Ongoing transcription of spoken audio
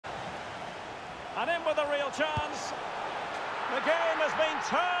And in with a real chance. The game has been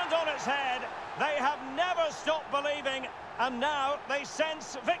turned on its head. They have never stopped believing, and now they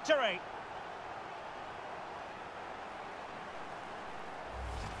sense victory.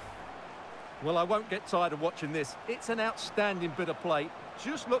 Well, I won't get tired of watching this. It's an outstanding bit of play.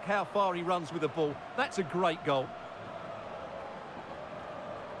 Just look how far he runs with the ball. That's a great goal.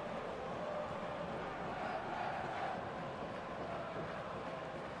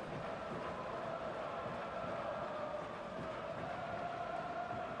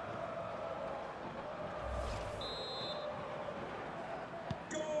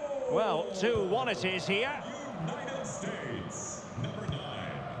 Well, 2-1 it is here. United States, number 9,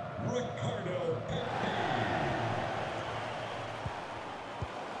 Ricardo Pepe.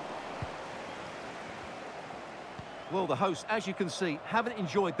 Well, the hosts, as you can see, haven't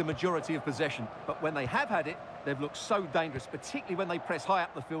enjoyed the majority of possession. But when they have had it, they've looked so dangerous, particularly when they press high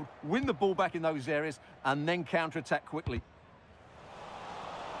up the field, win the ball back in those areas, and then counter-attack quickly.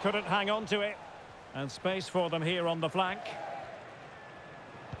 Couldn't hang on to it. And space for them here on the flank.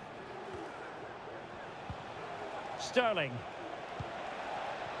 Sterling.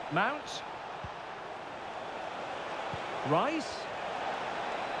 Mount. Rice.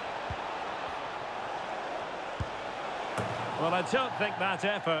 Well, I don't think that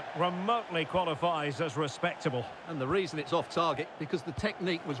effort remotely qualifies as respectable. And the reason it's off target, because the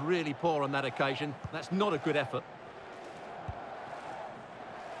technique was really poor on that occasion. That's not a good effort.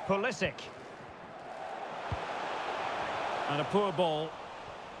 Pulisic. And a poor ball.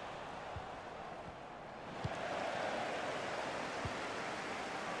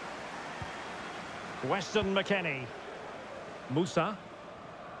 Weston McKennie. Musa.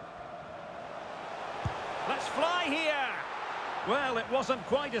 Let's fly here! Well, it wasn't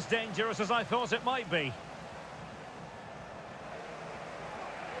quite as dangerous as I thought it might be.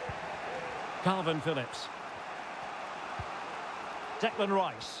 Calvin Phillips. Declan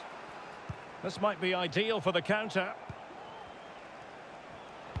Rice. This might be ideal for the counter.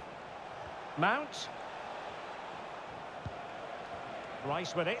 Mount.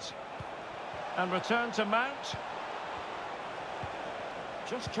 Rice with it. And return to Mount.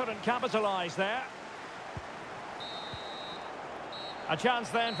 Just couldn't capitalise there. A chance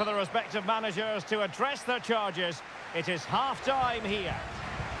then for the respective managers to address their charges. It is half-time here.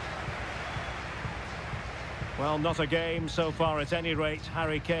 Well, not a game so far at any rate.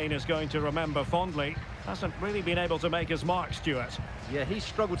 Harry Kane is going to remember fondly. Hasn't really been able to make his mark, Stuart. Yeah, he's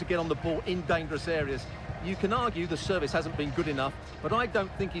struggled to get on the ball in dangerous areas. You can argue the service hasn't been good enough, but I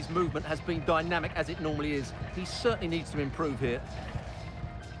don't think his movement has been dynamic as it normally is. He certainly needs to improve here.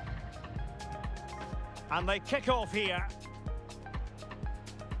 And they kick off here.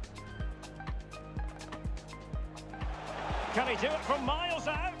 Can he do it from miles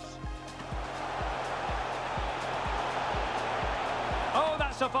out? Oh,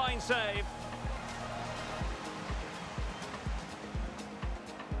 that's a fine save.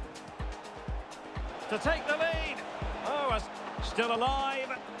 To take the lead. Oh, still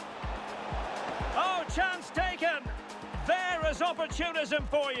alive. Oh, chance taken. There is opportunism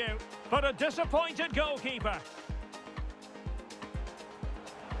for you, but a disappointed goalkeeper.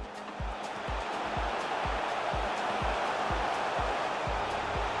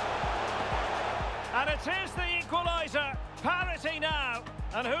 And it is the equaliser. Parity now.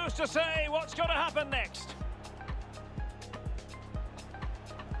 And who's to say what's going to happen next?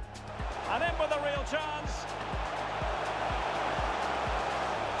 And in with a real chance.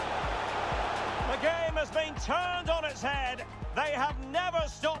 The game has been turned on its head. They have never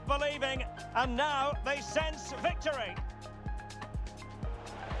stopped believing, and now they sense victory.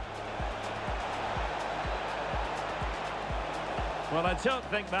 Well, I don't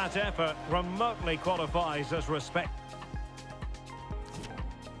think that effort remotely qualifies as respect.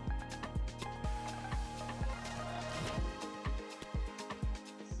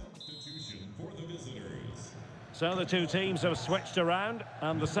 Substitution for the visitors. So the two teams have switched around,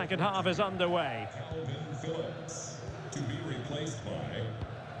 and the second half is underway. Calvin Phillips to be replaced by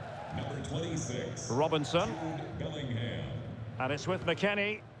number 26, Robinson. Jude Bellingham. And it's with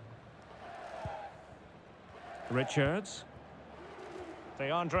McKennie. Richards.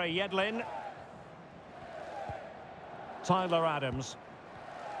 DeAndre Yedlin. Tyler Adams.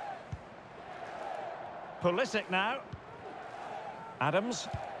 Pulisic now. Adams.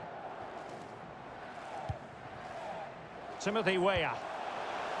 Timothy Weah.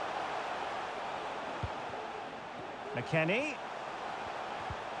 McKennie.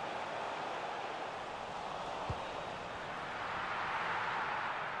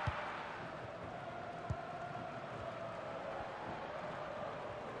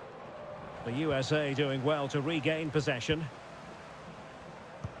 The USA doing well to regain possession.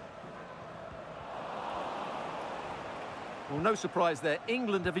 Well, no surprise there.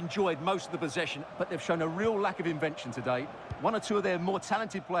 England have enjoyed most of the possession, but they've shown a real lack of invention today. One or two of their more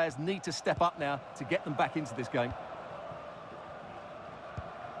talented players need to step up now to get them back into this game.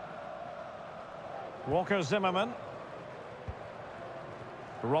 Walker Zimmerman.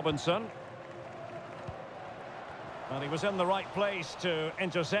 Robinson. And he was in the right place to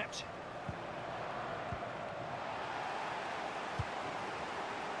intercept.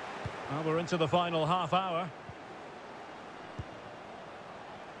 Well, we're into the final half hour.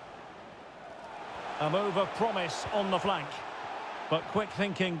 A move of promise on the flank, but quick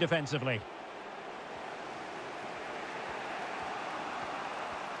thinking defensively.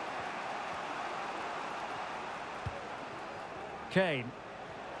 Kane.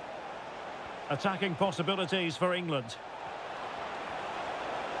 Attacking possibilities for England.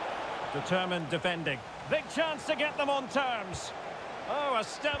 Determined defending. Big chance to get them on terms. Oh, a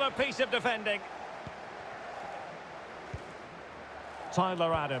stellar piece of defending.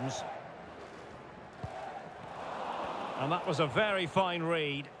 Tyler Adams. And that was a very fine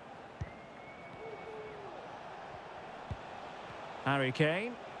read. Harry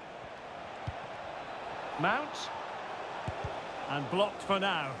Kane. Mount. And blocked for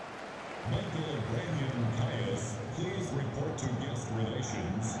now. Michael Brandon-Caius, please report to guest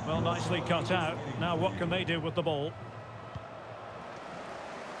relations. Well, nicely cut out. Now what can they do with the ball?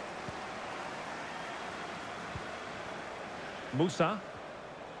 Musa.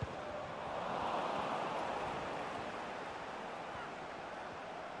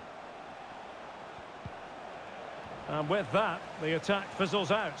 And with that, the attack fizzles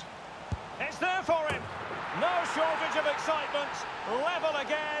out. It's there for him. No shortage of excitement. Level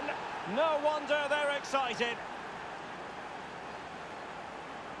again. No wonder they're excited.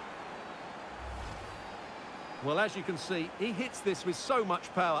 Well, as you can see, he hits this with so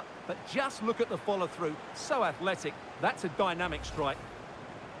much power, but just look at the follow-through. So athletic. That's a dynamic strike.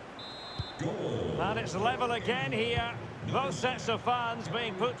 Goal. And it's level again here. Both sets of fans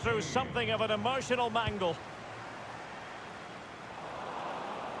being put through something of an emotional mangle.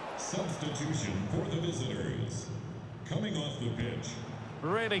 Substitution for the visitors. Coming off the pitch,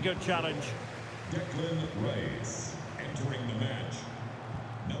 Really good challenge. Declan Rice entering the match.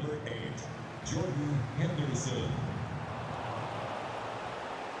 Number 8, Jordan Henderson.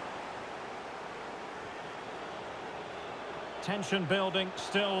 Tension building,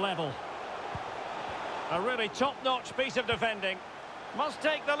 still level. A really top-notch piece of defending. Must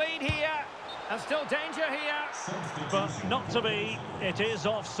take the lead here. And still danger here. But not to be. It is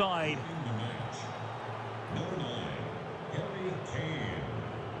offside. In the match. Number 9, Harry Kane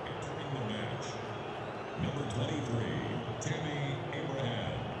entering the match. Number 23, Tammy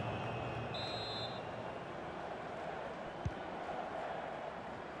Abraham.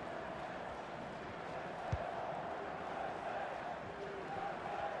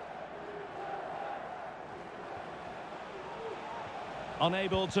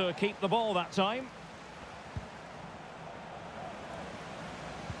 Unable to keep the ball that time.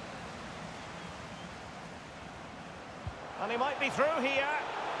 And he might be through here.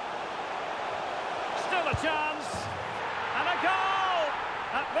 Still a chance. And a goal!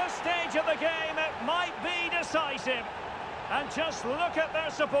 At this stage of the game, it might be decisive. And just look at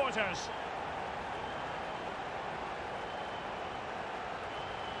their supporters.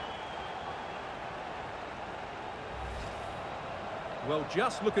 Well,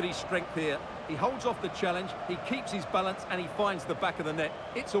 just look at his strength here. He holds off the challenge, he keeps his balance, and he finds the back of the net.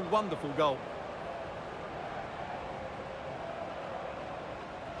 It's a wonderful goal.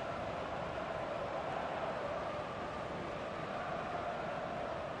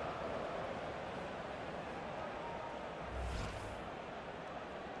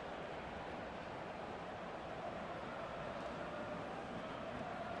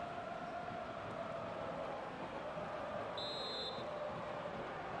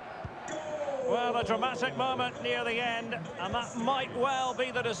 Well, a dramatic moment near the end, and that might well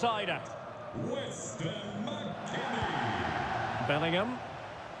be the decider. Weston McKennie. Bellingham.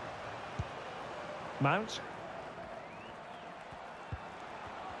 Mount.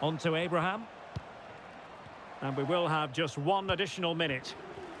 On to Abraham. And we will have just one additional minute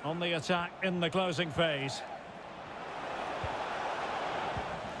on the attack in the closing phase.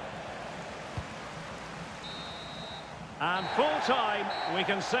 And full time, we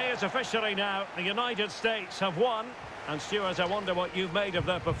can say it officially now, the United States have won. And Stuart, I wonder what you've made of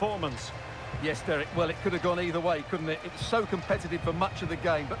their performance. Yes, Derek, well, it could have gone either way, couldn't it? It was so competitive for much of the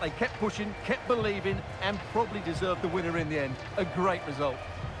game, but they kept pushing, kept believing, and probably deserved the winner in the end. A great result.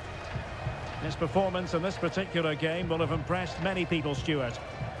 His performance in this particular game will have impressed many people, Stuart.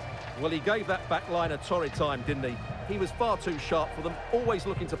 Well, he gave that back line a torrid time, didn't he? He was far too sharp for them, always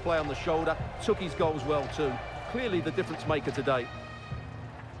looking to play on the shoulder, took his goals well too. Clearly the difference maker today.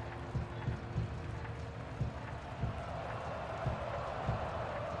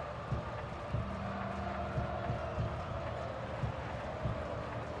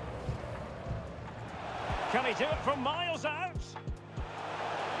 Can he do it from miles out?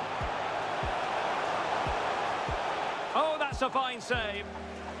 Oh, that's a fine save.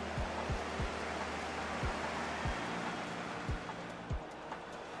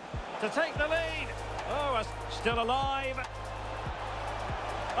 To take the lead. Oh, still alive.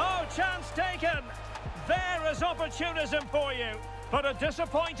 Oh, chance taken. There is opportunism for you, but a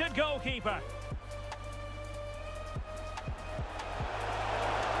disappointed goalkeeper.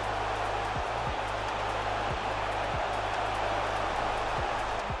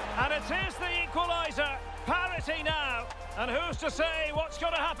 And it is the equaliser. Parity now. And who's to say what's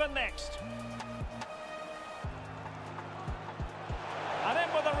going to happen next? And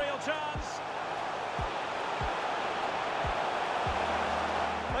in with a real chance.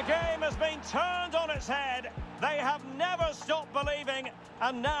 The game has been turned on its head. They have never stopped believing,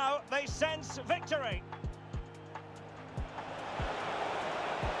 and now they sense victory.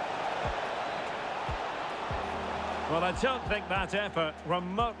 Well, I don't think that effort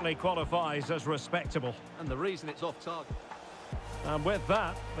remotely qualifies as respectable. And the reason it's off target. And with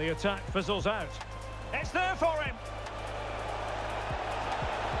that, the attack fizzles out. It's there for him.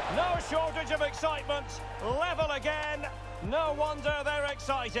 No shortage of excitement. Level again. No wonder they're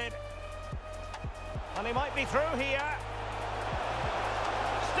excited. And he might be through here.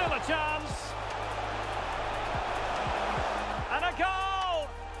 Still a chance. And a goal!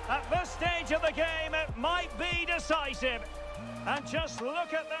 At this stage of the game, it might be decisive. And just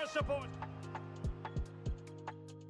look at their support.